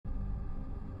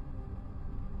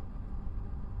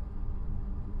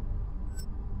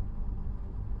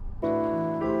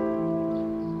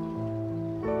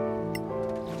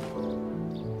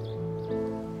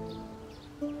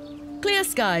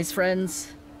skies,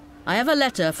 friends. I have a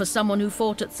letter for someone who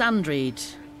fought at Sandreed.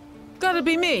 Gotta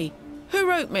be me. Who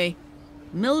wrote me?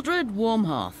 Mildred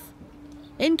Warmhearth.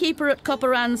 Innkeeper at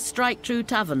Copperan's Strike True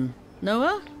Tavern. Know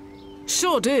her?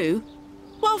 Sure do.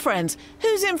 Well, friends,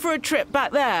 who's in for a trip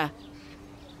back there?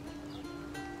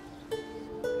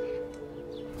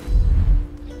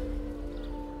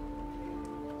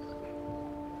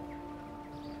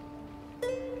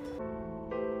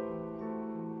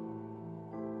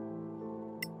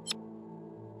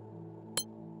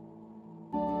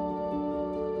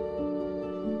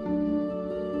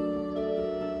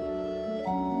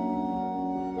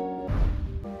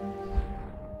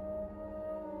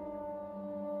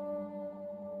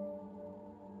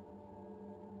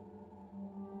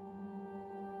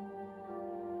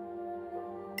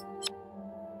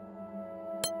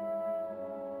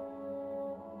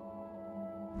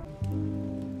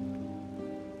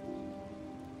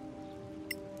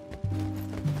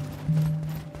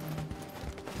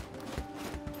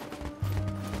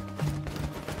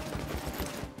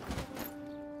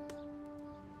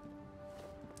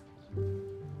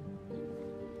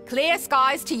 Clear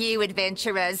skies to you,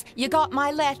 adventurers. You got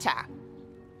my letter.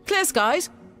 Clear skies?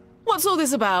 What's all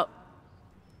this about?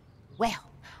 Well,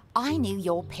 I knew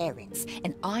your parents,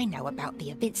 and I know about the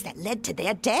events that led to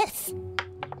their death.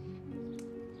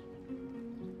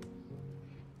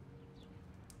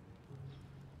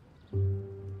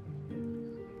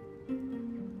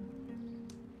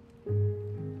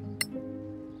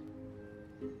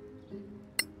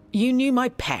 You knew my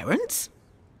parents?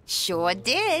 Sure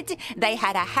did. They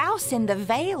had a house in the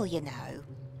Vale, you know.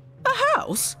 A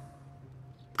house?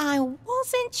 I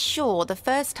wasn't sure the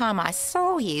first time I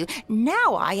saw you.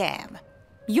 Now I am.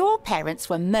 Your parents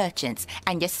were merchants,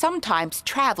 and you sometimes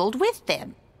travelled with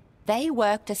them. They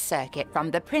worked a circuit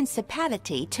from the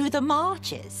Principality to the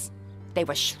Marches. They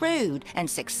were shrewd and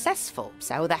successful,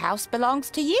 so the house belongs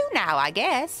to you now, I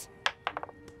guess.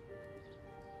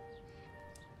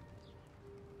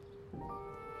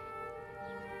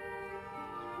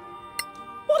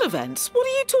 What events? What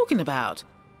are you talking about?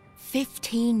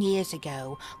 15 years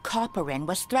ago, Copperan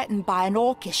was threatened by an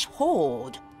orcish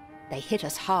horde. They hit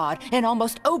us hard and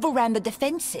almost overran the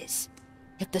defenses.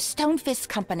 If the Stonefist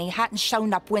Company hadn't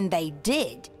shown up when they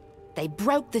did, they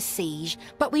broke the siege,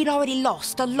 but we'd already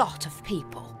lost a lot of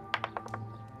people.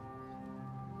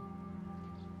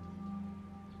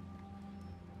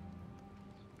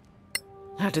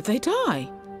 How did they die?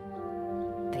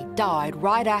 They died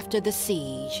right after the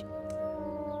siege.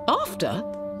 After?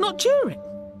 Not during?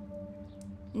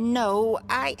 No,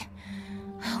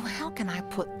 Oh, how can I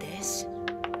put this?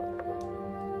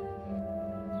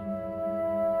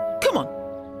 Come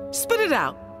on, spit it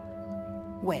out.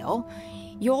 Well,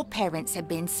 your parents had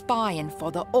been spying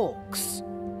for the orcs.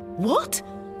 What?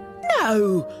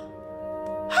 No!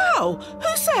 How?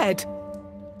 Who said?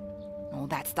 Oh,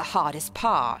 that's the hardest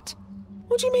part.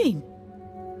 What do you mean?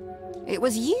 It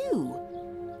was you.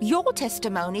 Your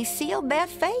testimony sealed their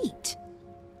fate.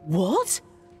 What?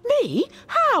 Me?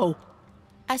 How?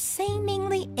 A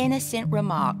seemingly innocent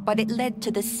remark, but it led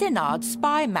to the Synod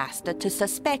spy master to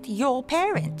suspect your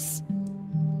parents.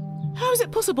 How is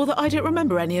it possible that I don't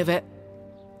remember any of it?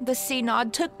 The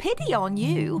Synod took pity on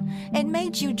you and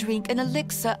made you drink an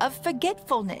elixir of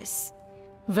forgetfulness.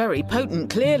 Very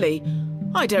potent, clearly.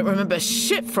 I don't remember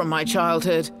shit from my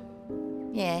childhood.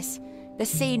 Yes, the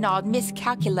Synod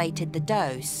miscalculated the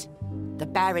dose. The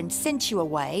Baron sent you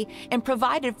away and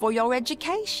provided for your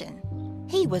education.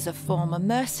 He was a former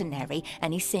mercenary,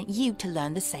 and he sent you to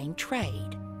learn the same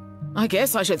trade. I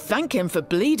guess I should thank him for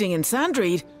bleeding in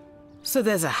Sandreed. So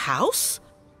there's a house?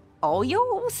 All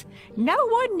yours. No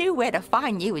one knew where to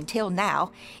find you until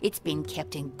now. It's been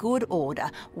kept in good order,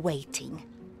 waiting.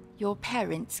 Your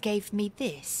parents gave me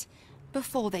this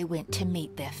before they went to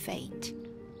meet their fate.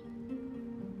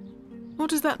 What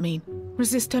does that mean?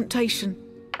 Resist temptation?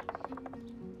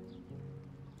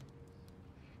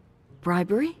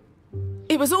 Bribery?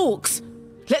 It was orcs.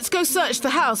 Let's go search the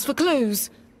house for clues.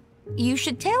 You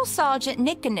should tell Sergeant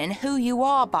Nickenen who you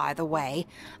are, by the way.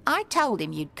 I told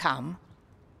him you'd come.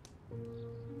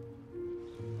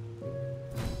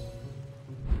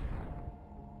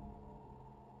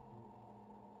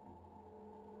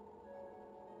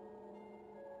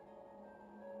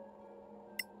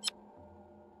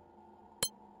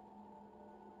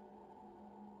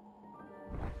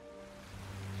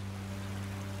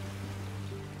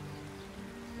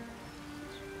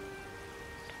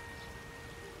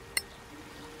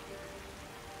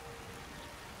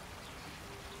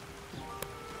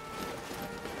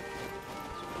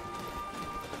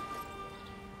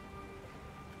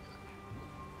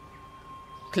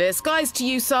 Clear skies to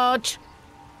you, Sarge.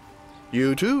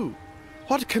 You too.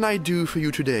 What can I do for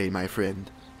you today, my friend?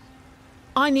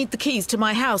 I need the keys to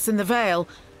my house in the Vale.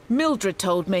 Mildred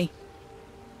told me.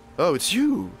 Oh, it's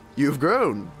you. You've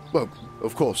grown. Well,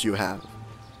 of course you have.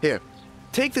 Here,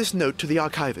 take this note to the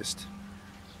archivist.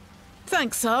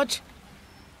 Thanks, Sarge.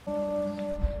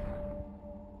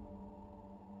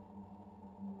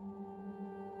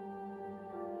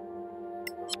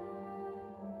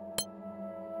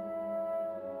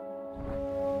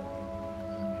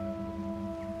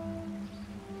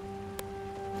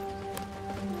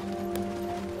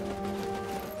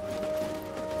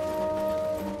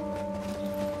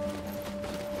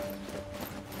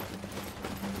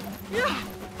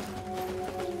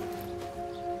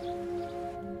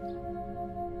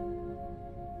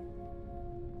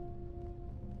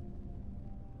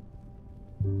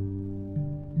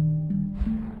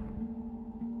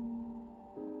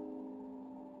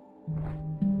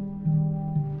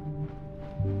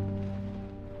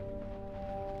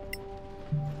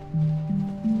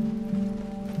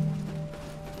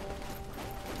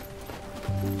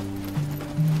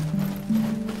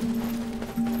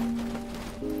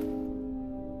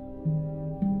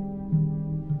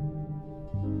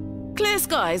 Clear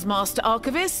skies, Master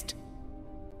Archivist.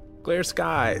 Clear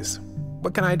skies.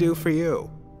 What can I do for you?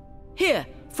 Here,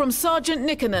 from Sergeant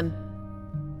Nickernon.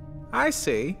 I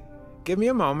see. Give me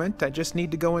a moment. I just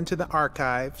need to go into the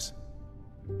archives.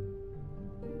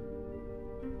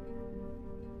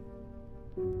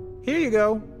 Here you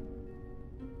go.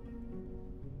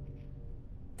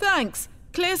 Thanks.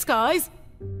 Clear skies.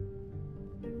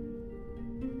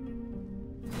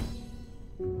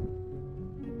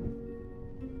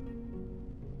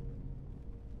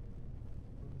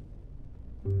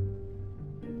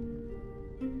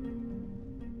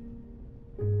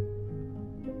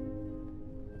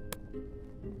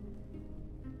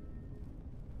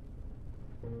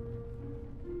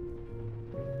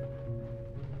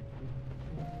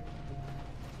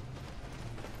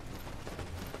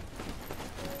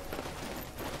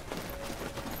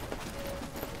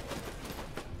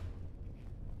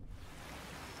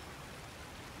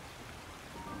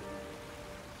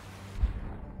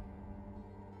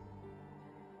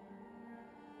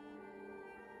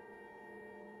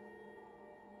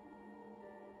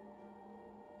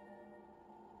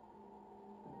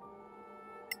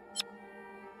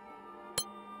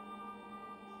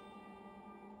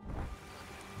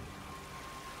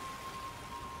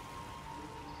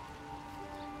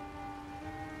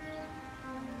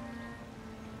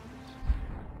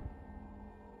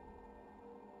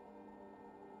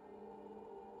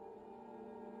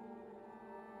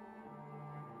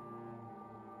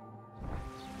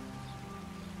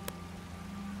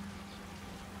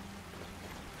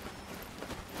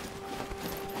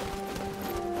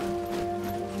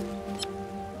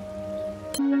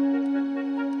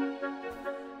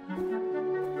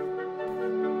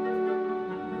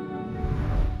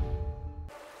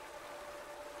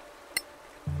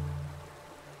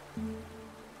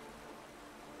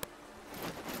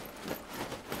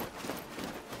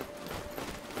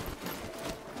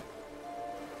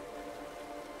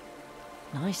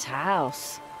 Nice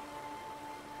house.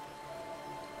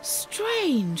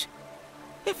 Strange.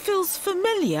 It feels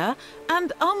familiar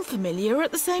and unfamiliar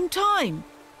at the same time.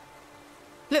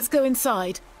 Let's go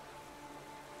inside.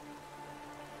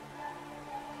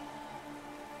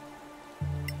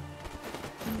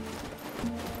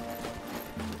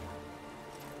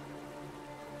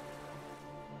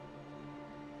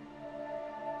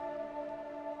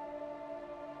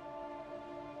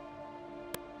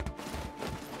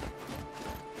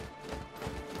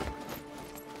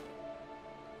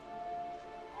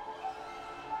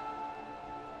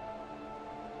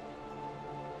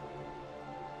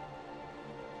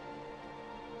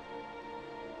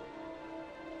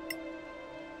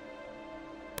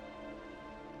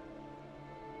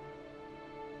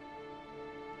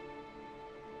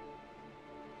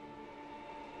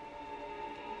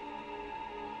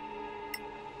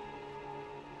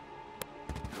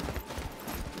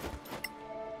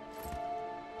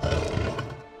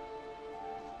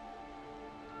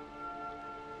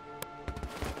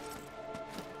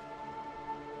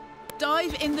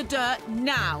 Dive in the dirt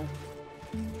now.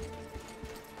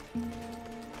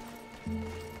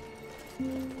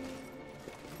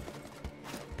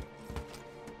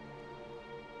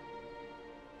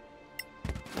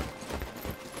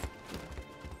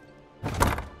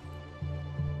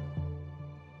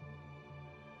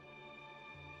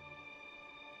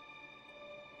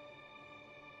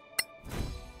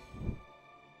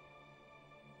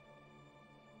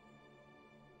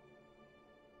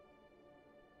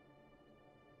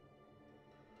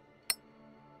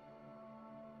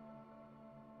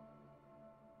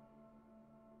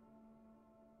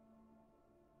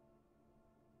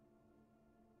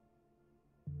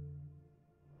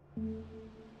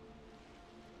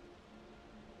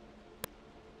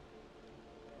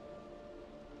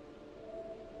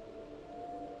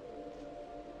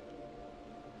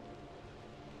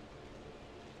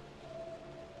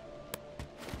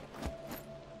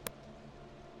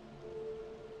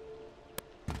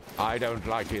 I don't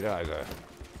like it either.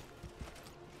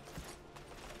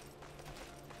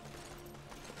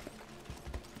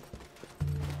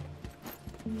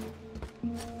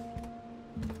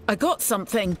 I got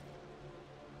something.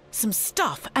 Some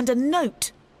stuff and a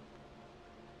note.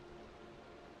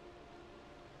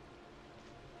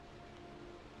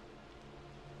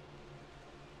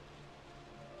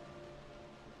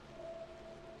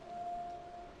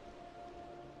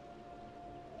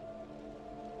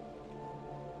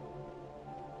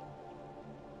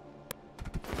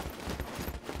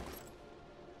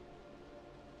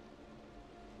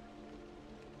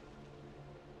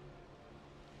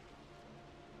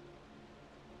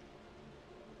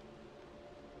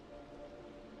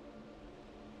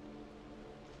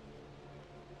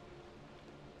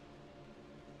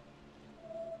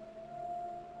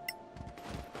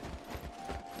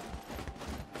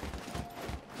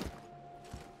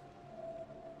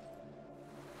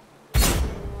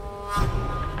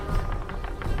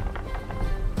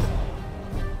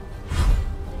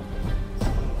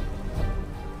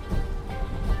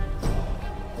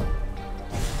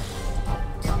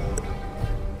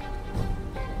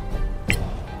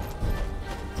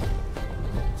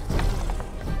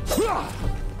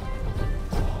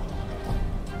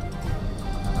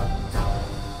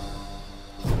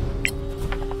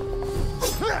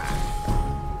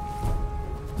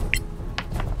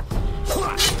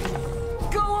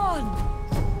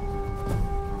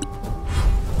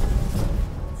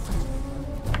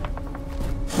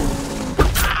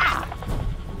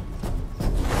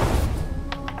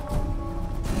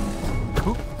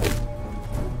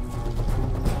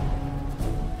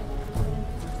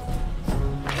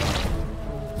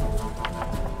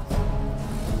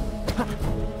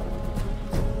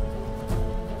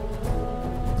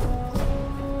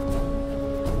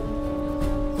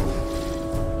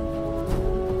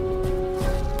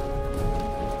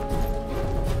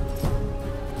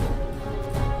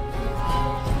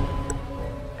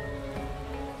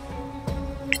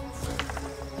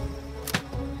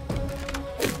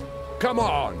 Come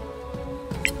on!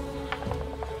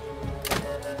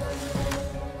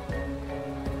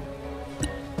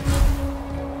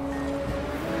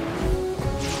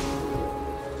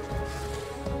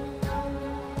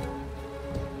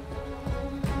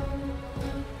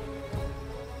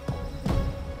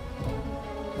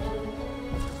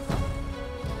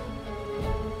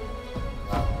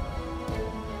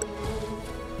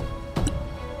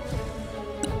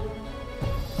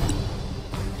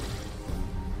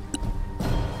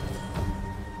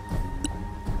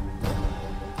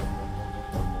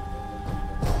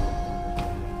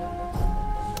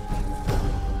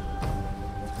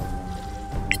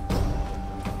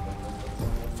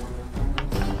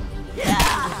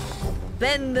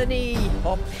 Bend the knee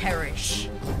or perish.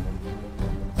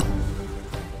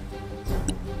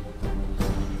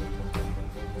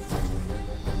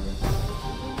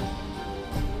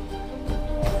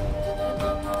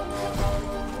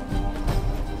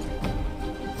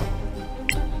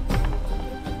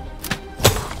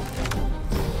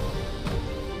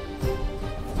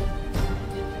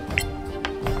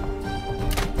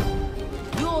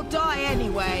 You'll die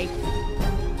anyway.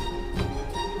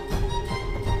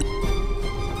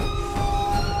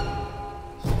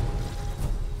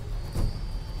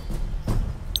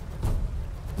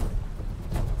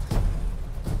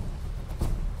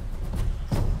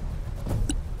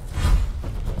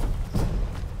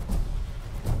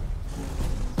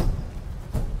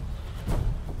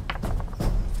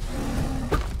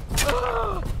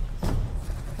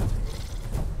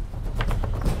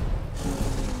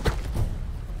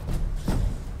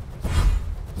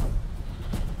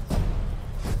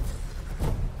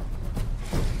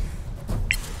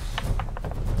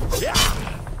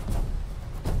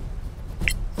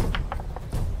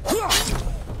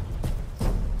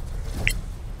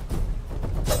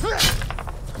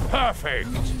 Perfect!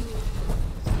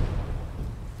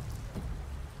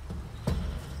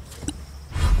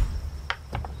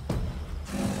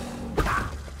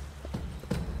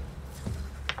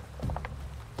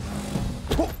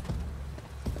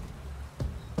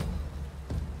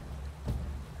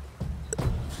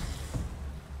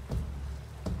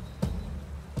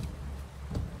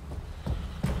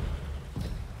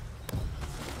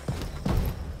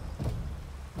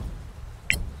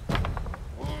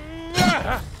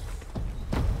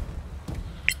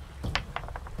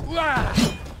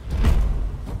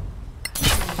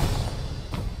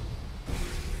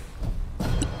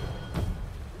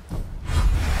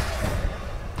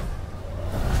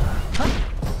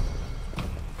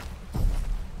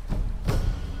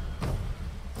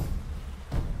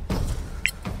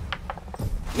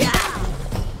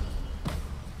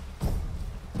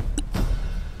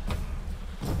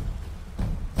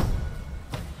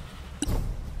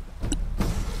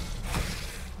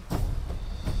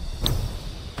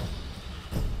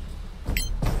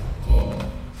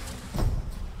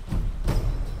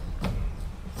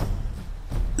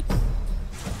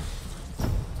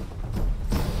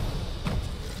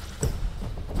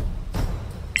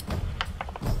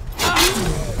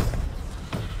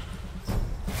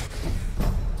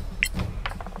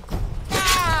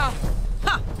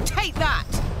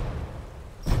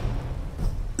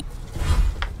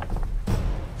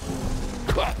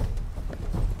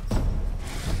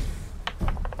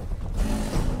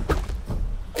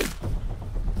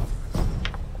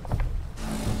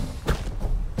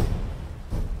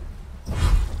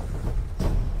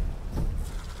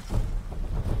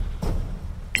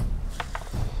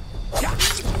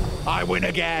 win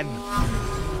again.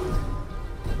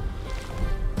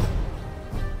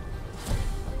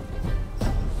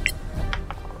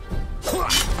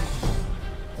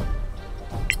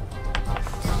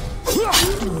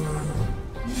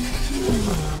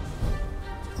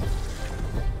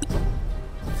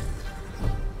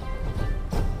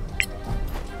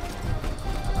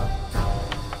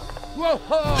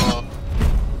 Whoa!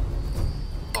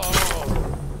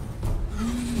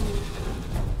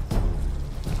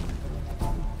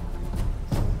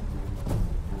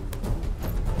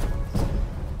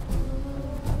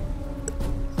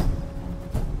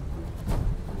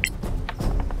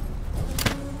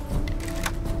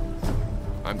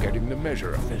 I'm getting the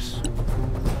measure of this.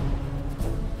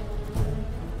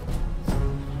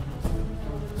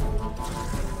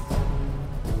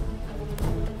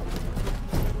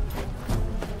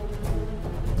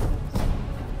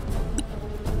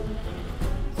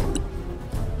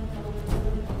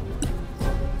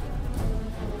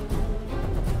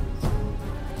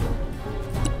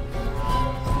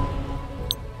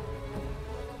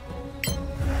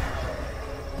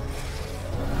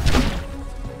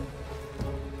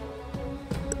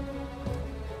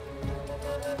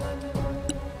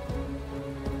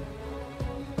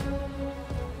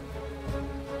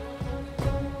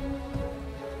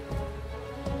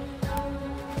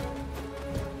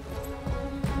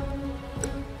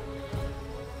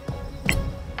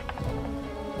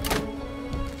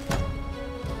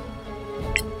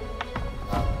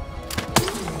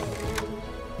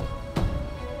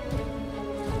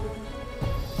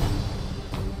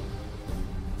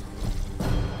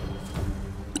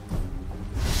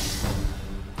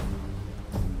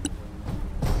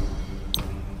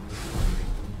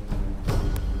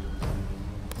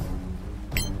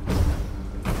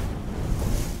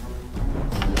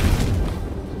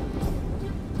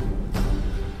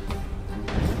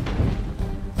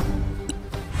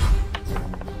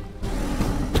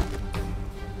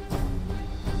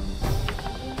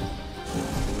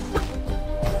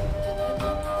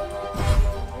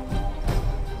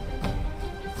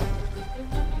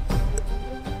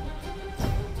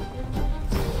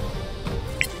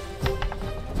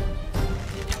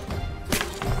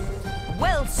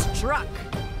 Struck.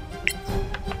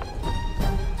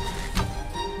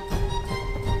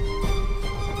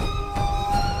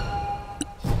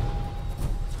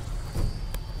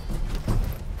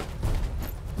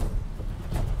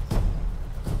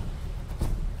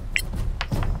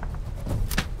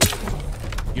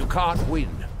 You can't win.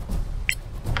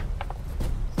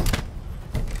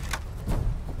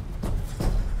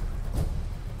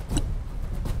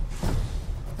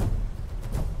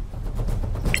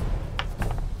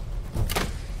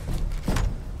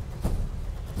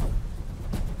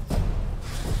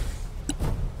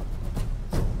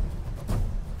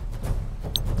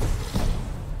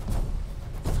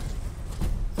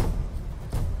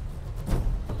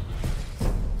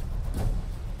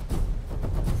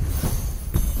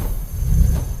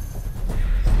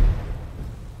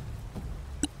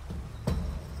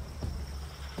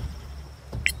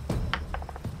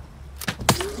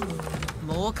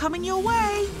 More coming your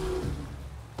way.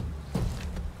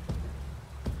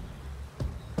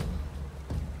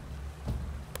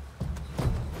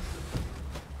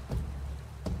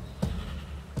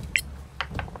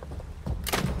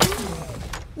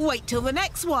 Wait till the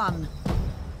next one.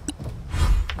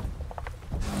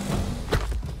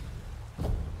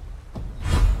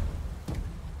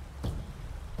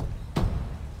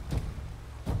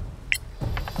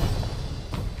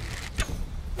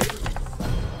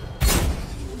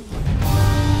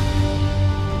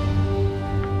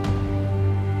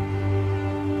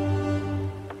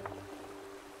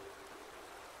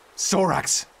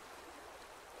 Sorax!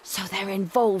 So they're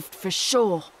involved for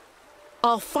sure.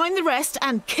 I'll find the rest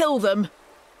and kill them.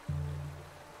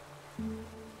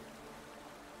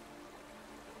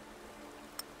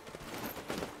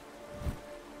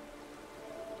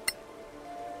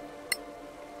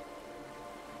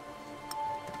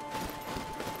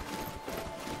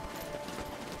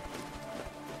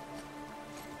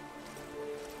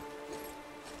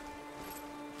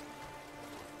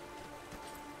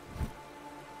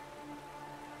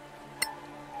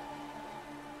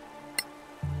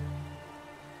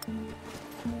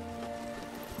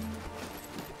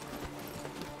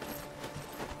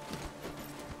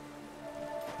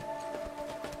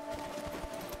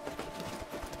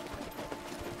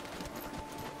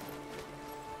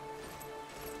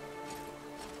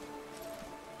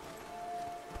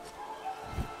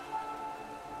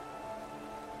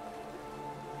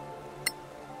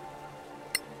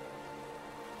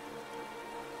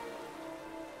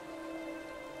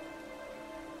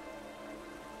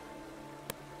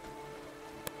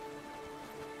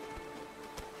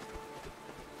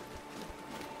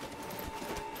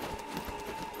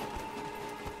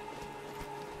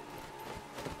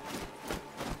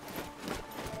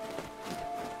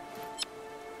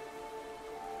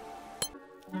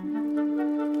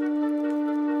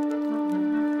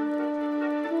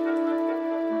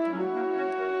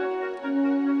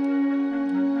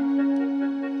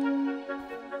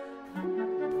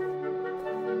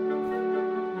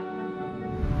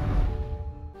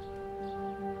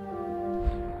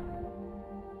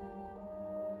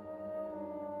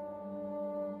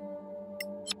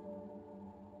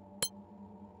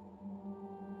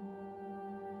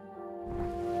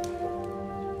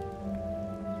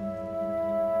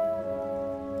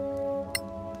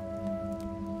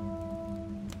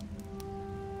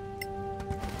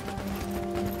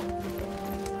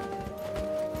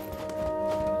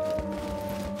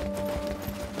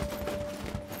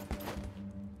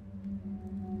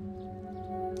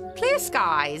 Clear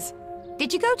skies.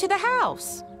 Did you go to the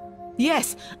house?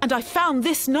 Yes, and I found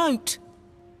this note.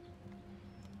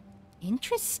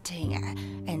 Interesting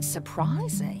and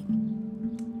surprising.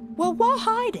 Well, why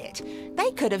hide it? They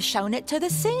could have shown it to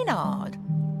the Synod.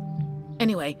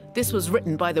 Anyway, this was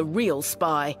written by the real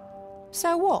spy.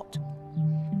 So what?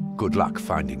 Good luck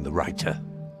finding the writer.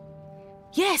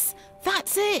 Yes,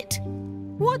 that's it.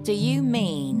 What do you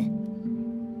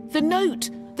mean? The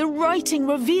note, the writing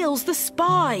reveals the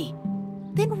spy.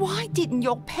 Then why didn't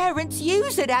your parents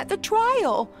use it at the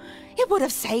trial? It would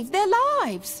have saved their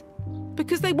lives.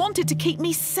 Because they wanted to keep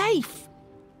me safe.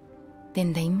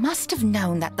 Then they must have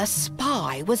known that the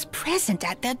spy was present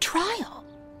at their trial.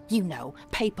 You know,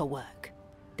 paperwork.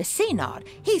 The Synod,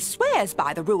 he swears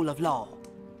by the rule of law.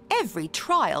 Every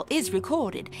trial is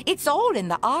recorded. It's all in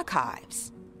the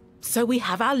archives. So we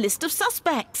have our list of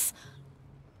suspects.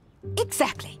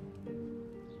 Exactly.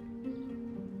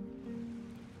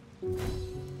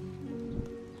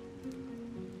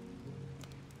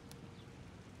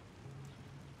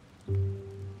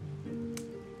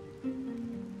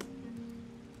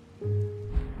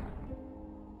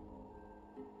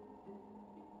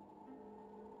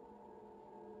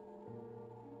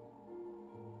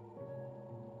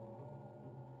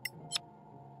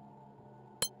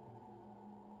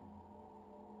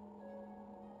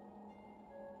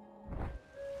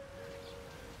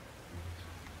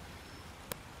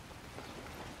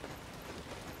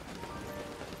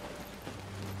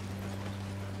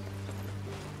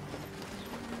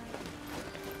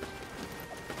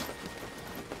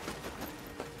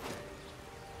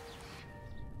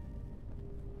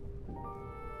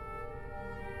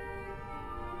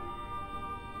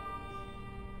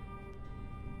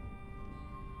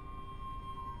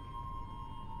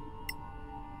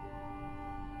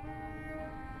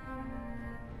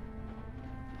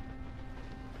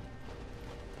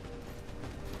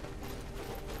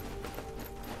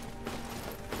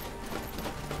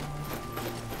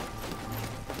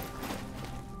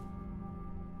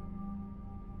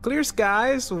 Clear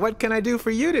skies, what can I do for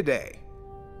you today?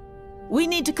 We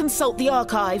need to consult the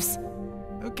archives.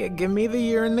 Okay, give me the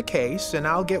year and the case, and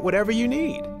I'll get whatever you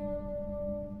need.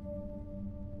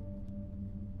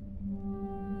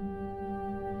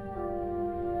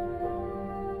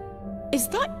 Is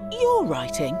that your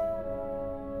writing?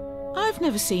 I've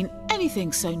never seen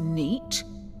anything so neat.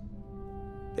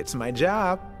 It's my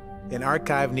job. An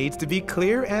archive needs to be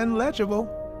clear and legible.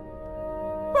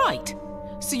 Right.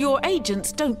 So your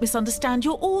agents don't misunderstand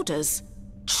your orders.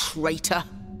 Traitor.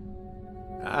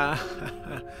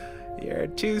 You're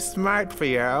too smart for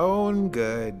your own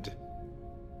good.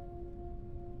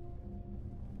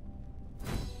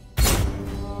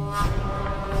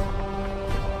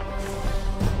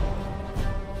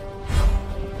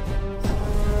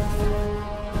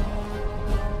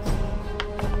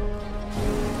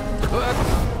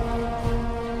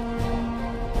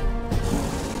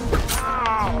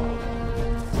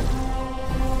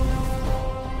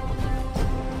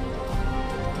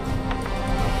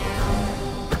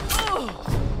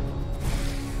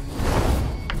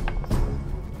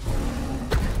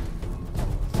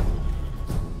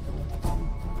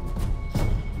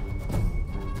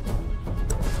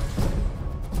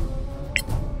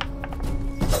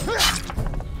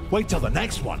 Wait till the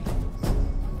next one.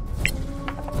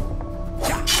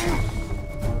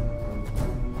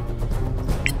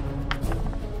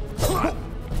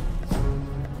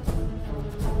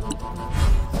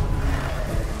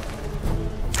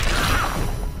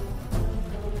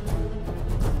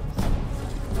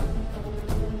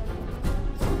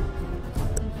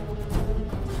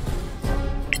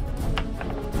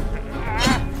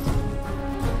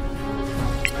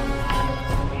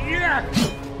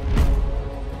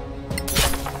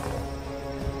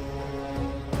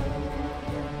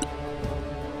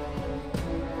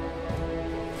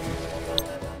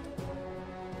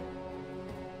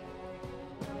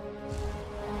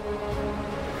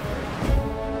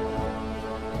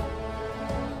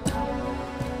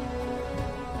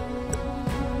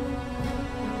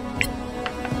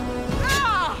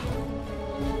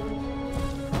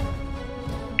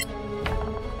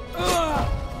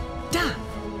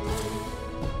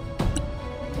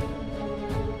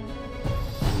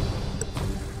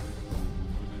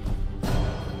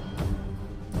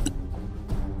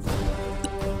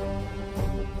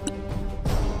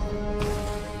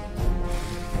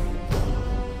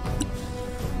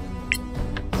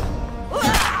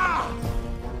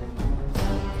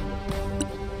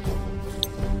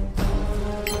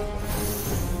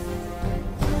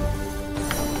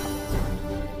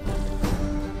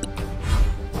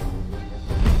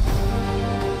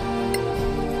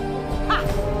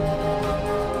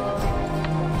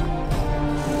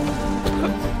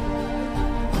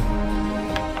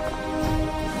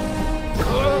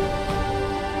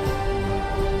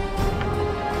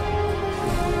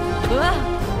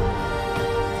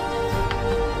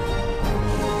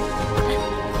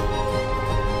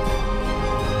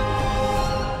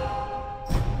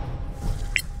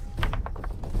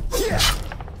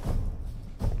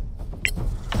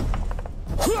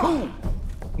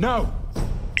 No!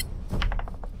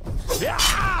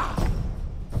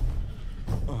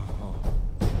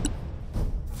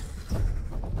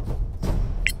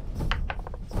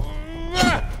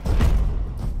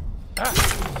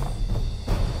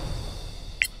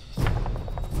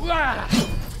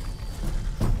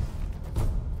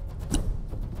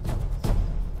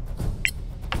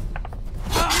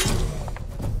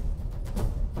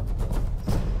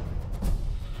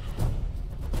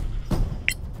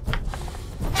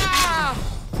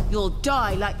 You'll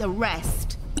die like the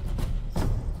rest.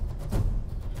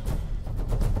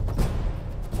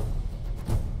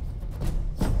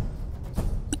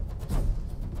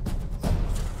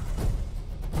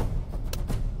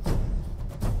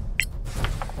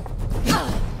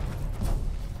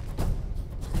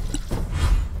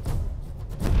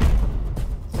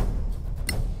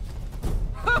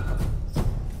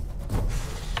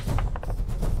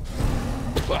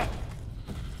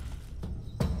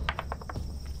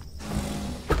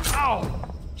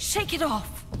 Shake it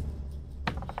off!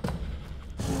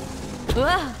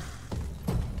 Ugh.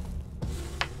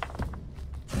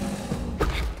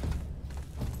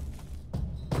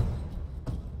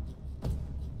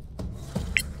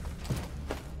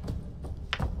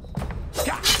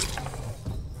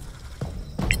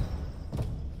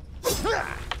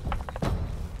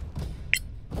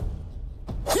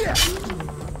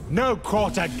 No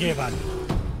quarter given.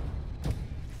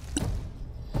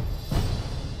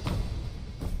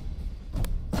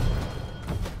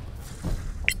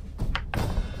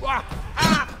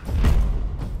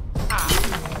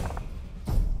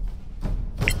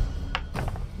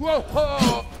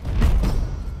 Whoa!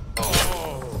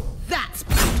 That's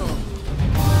battle!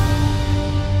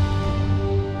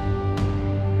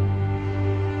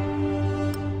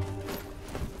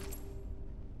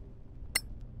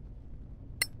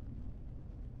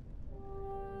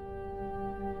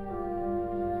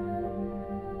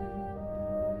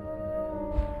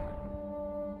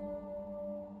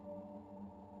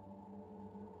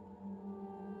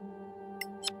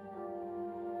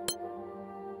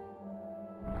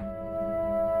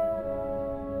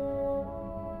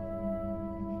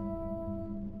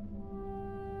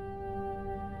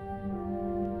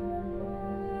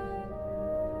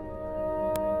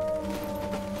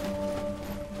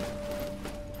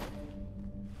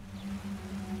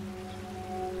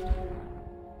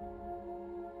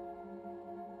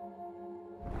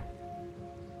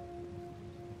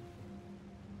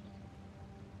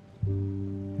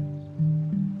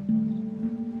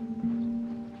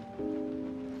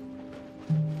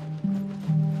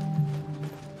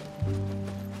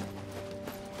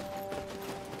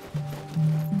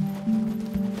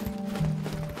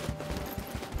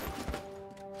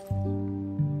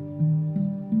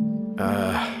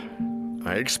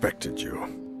 I expected you.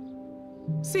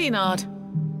 Synard.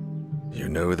 You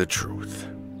know the truth.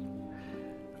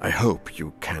 I hope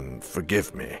you can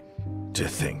forgive me to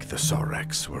think the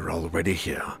Sorax were already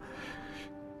here,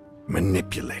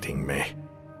 manipulating me.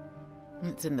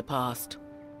 It's in the past.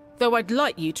 Though I'd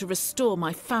like you to restore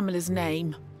my family's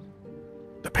name.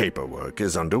 The paperwork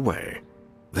is underway.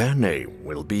 Their name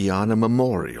will be on a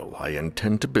memorial I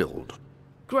intend to build.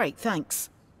 Great, thanks.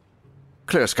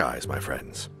 Clear skies, my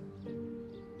friends.